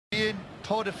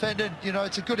poor defending. You know,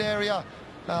 it's a good area.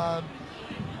 I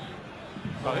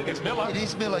think it's Millar. It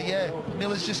is Millar, yeah.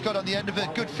 Millar's just got on the end of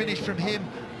it. Good finish from him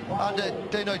under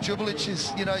Dino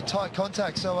Jubilic's, you know, tight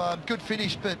contact. So good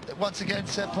finish, but once again,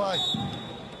 set play.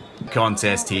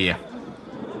 Contest here.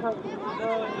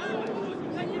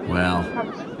 Well,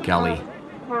 Gully,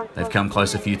 they've come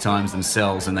close a few times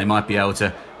themselves, and they might be able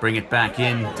to bring it back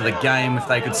into the game if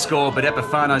they could score, but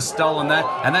Epifano's stolen that,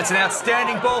 and that's an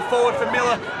outstanding ball forward for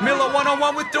Millar. Millar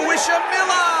one-on-one with Dewisha.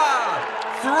 Millar!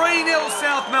 3-0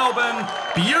 South Melbourne.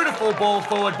 Beautiful ball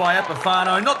forward by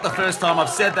Epifano. Not the first time I've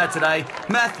said that today.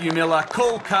 Matthew Millar,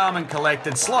 cool, calm and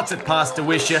collected, slots it past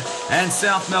Dewisha, and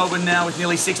South Melbourne now with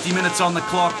nearly 60 minutes on the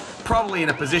clock, probably in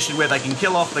a position where they can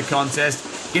kill off the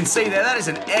contest. You can see there, that is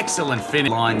an excellent finish.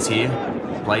 Lines here,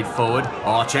 played forward.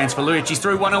 Oh, chance for Lucic, he's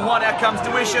through one-on-one. Out comes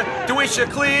Dewisha. Dewisha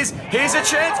clears. Here's a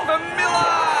chance for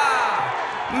Millar.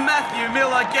 Matthew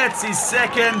Millar gets his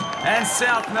second, and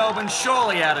South Melbourne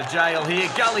surely out of jail here.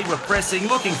 Gully were pressing,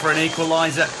 looking for an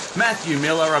equaliser. Matthew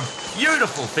Millar, a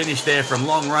beautiful finish there from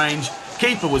long range.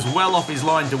 Keeper was well off his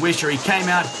line. Dewisha, he came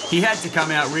out. He had to come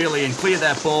out really and clear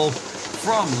that ball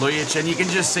from Lucic, and you can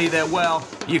just see there, well,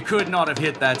 you could not have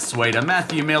hit that sweeter.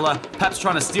 Matthew Millar, perhaps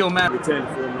trying to steal Matt. Returned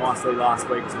form nicely last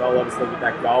week as well, obviously with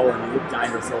that goal, and he looked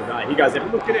dangerous all day. He goes,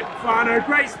 look at it, Fano,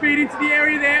 great speed into the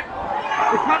area there.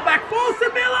 The comeback falls to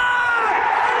Millar!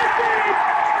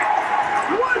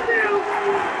 And it's 1-0,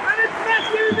 and it's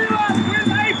Matthew Millar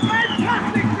with a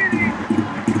fantastic finish.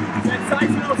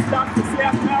 Sensational stuff for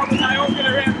South Melbourne. They all get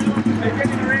around Millar, they're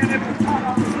getting around him and cut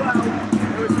on as well.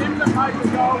 It was him that made the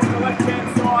goal on the left-hand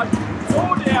side. It's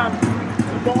all down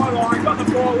the byline, got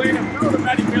the ball in and threw it to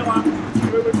Matty Millar,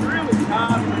 who was really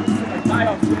calm and just took a day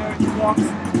off there in the box.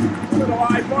 Put it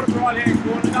away, bottom right-hand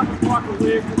corner, another Michael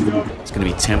Lear, good job. It's going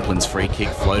to be Templin's free kick,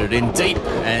 floated in deep,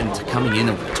 and coming in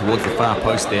towards the far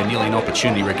post there, nearly an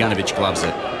opportunity. Raganovic gloves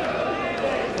it.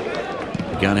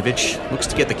 Raganovic looks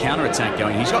to get the counter-attack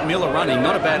going. He's got Millar running,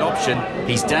 not a bad option.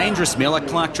 He's dangerous, Millar.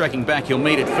 Clark tracking back, he'll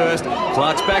meet it first.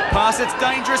 Clark's back pass, it's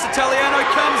dangerous. Italiano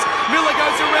comes, Millar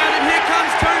goes around, and here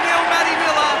comes 2-0, Matty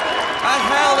Millar. A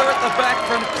howler at the back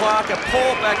from Clark, a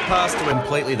poor back pass to him.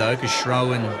 Completely though, because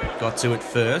Schroen got to it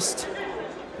first.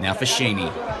 Now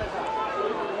Fashini.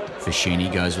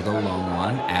 Fashini goes with a long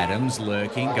one. Adams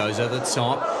lurking, goes over the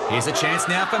top. Here's a chance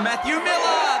now for Matthew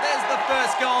Millar. There's the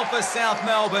first goal for South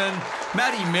Melbourne.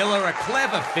 Matty Millar, a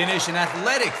clever finish, an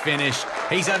athletic finish.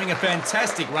 He's having a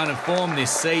fantastic run of form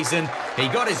this season. He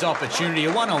got his opportunity,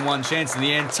 a one-on-one chance in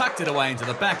the end, tucked it away into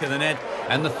the back of the net,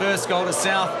 and the first goal to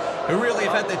South, who really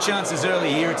have had their chances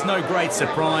early here. It's no great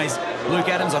surprise. Luke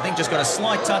Adams, I think, just got a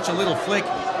slight touch, a little flick.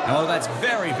 Oh, that's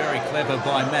very, very clever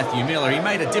by Matthew Millar. He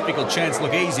made a difficult chance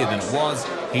look easier than it was.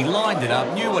 He lined it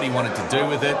up, knew what he wanted to do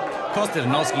with it.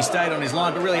 Kostadinowski stayed on his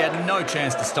line, but really had no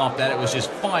chance to stop that. It was just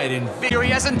fired in victory.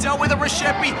 He hasn't dealt with a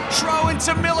Reshepi. Schroen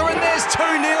to Millar, and there's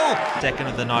 2-0. Second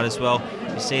of the night as well.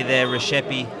 You see there,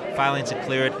 Reshepi failing to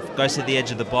clear it, goes to the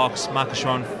edge of the box. Marcus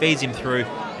Schroen feeds him through,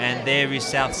 and there is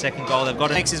South's second goal. They've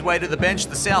got it. Makes his way to the bench.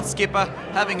 The South skipper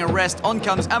having a rest. On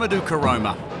comes Amadou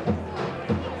Karoma.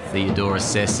 Theodore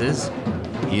assesses.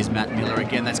 Here's Matt Millar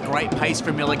again. That's great pace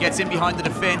from Millar. Gets in behind the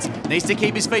defence. Needs to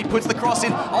keep his feet. Puts the cross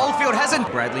in. Oldfield hasn't.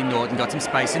 Bradley Norton got some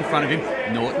space in front of him.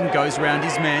 Norton goes round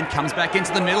his man. Comes back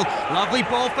into the middle. Lovely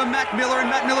ball for Matt Millar, and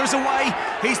Matt Millar's away.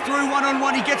 He's through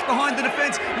one-on-one. He gets behind the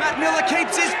defence. Matt Millar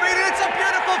keeps his feet, and it's a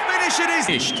beautiful finish. It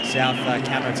is. South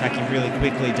counter-attacking really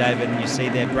quickly, David, and you see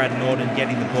there Brad Norton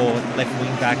getting the ball at left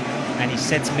wing back, and he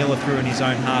sets Millar through in his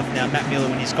own half. Now Matt Millar,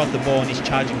 when he's got the ball and he's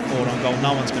charging forward on goal,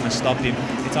 no one's going to stop him.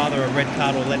 It's either a red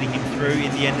card or letting him through.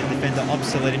 In the end, the defender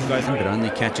opts to let him go through. But only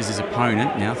catches his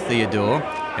opponent. Now Theodore.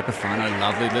 Epifano,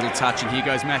 lovely little touch, and here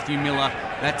goes Matthew Millar.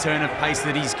 That turn of pace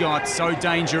that he's got, so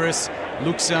dangerous.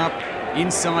 Looks up,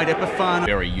 inside Epifano.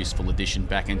 Very useful addition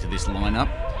back into this lineup.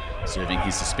 Serving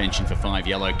his suspension for 5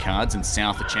 yellow cards, and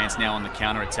South a chance now on the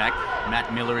counter-attack.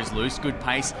 Matt Millar is loose, good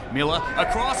pace. Millar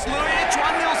across, Lucic,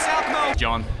 1-0 South Melbourne.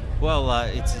 John. Well,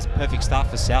 it's a perfect start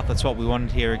for South. That's what we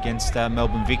wanted here against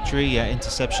Melbourne Victory.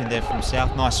 Interception there from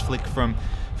South. Nice flick from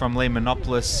Lee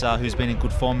Monopoulos, who's been in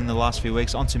good form in the last few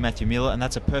weeks, onto Matthew Millar, and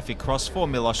that's a perfect cross for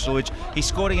Miloš Lucic. He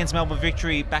scored against Melbourne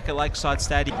Victory back at Lakeside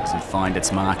Stadium. Doesn't find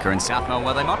its marker, and South Melbourne,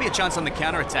 well, there might be a chance on the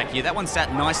counter-attack here. That one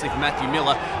sat nicely for Matthew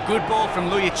Millar. Good ball from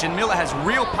Lucic, and Millar has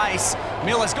real pace.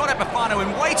 Millar's got Epifano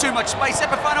in way too much space.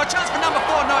 Epifano, a chance for number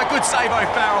 4. No, good save,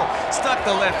 O'Farrell. Stuck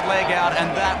the left leg out,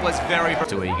 and that was very...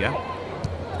 Too eager.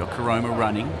 Got Karoma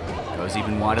running. Goes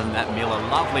even wider than that. Millar.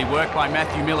 Lovely work by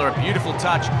Matthew Millar. A beautiful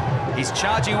touch. He's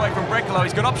charging away from Brekalo.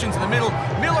 He's got options in the middle.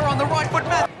 Millar on the right foot.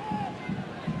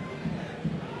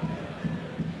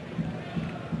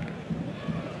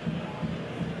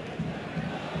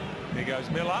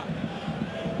 goes Millar.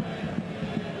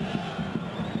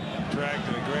 Dragged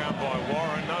to the ground by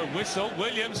Warren. No whistle.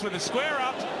 Williams with a square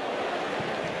up.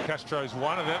 Castro's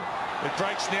one of them. It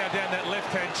breaks now down that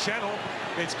left-hand channel.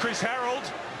 It's Chris Harold.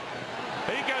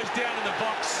 He goes down in the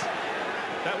box.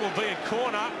 That will be a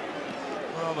corner.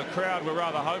 Well, the crowd were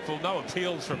rather hopeful. No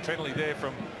appeals for a penalty there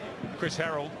from Chris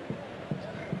Harold.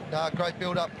 Great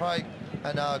build-up, Craig,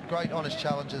 and great honest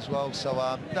challenge as well.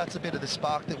 So that's a bit of the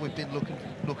spark that we've been looking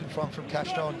from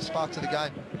Castro, and spark to the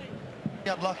game.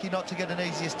 Unlucky not to get an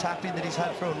easiest tap in that he's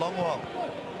had for a long while.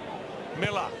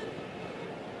 Millar.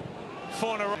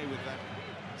 Forner.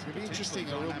 It's going to be interesting,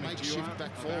 a real makeshift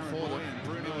back four for them.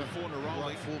 Bruno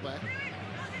Fornaroli, fullback,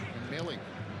 and Melling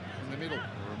in the middle.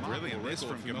 Brilliant this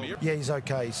from Millar. Yeah, he's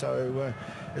okay. So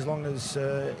as long as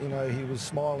you know, he was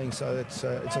smiling, so it's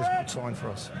a good sign for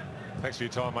us. Thanks for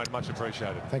your time, mate. Much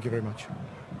appreciated. Thank you very much.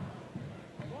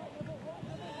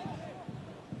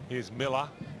 Here's Millar.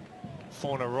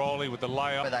 Fornaroli with the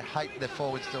layup. They hate their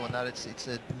forwards doing that. It's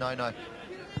a no-no.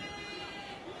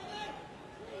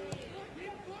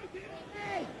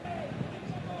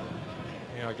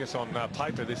 Yeah, I guess on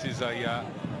paper this is a,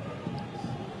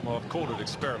 well, I've called it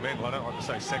experimental. I don't like to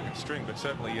say second string, but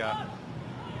certainly a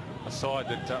side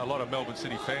that a lot of Melbourne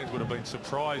City fans would have been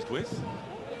surprised with.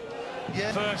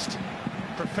 Yeah. First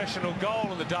professional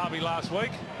goal in the derby last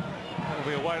week. That'll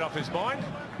be a weight off his mind.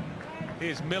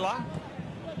 Here's Millar,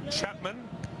 Chapman,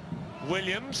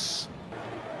 Williams,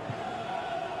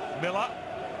 Millar.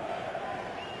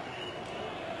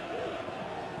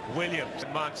 Williams.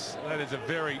 Months. That is a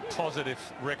very positive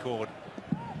record.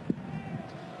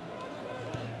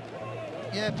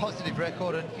 Yeah, positive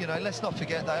record, and you know, let's not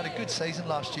forget they had a good season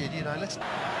last year. You know, let's.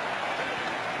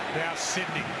 Now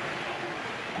Sydney.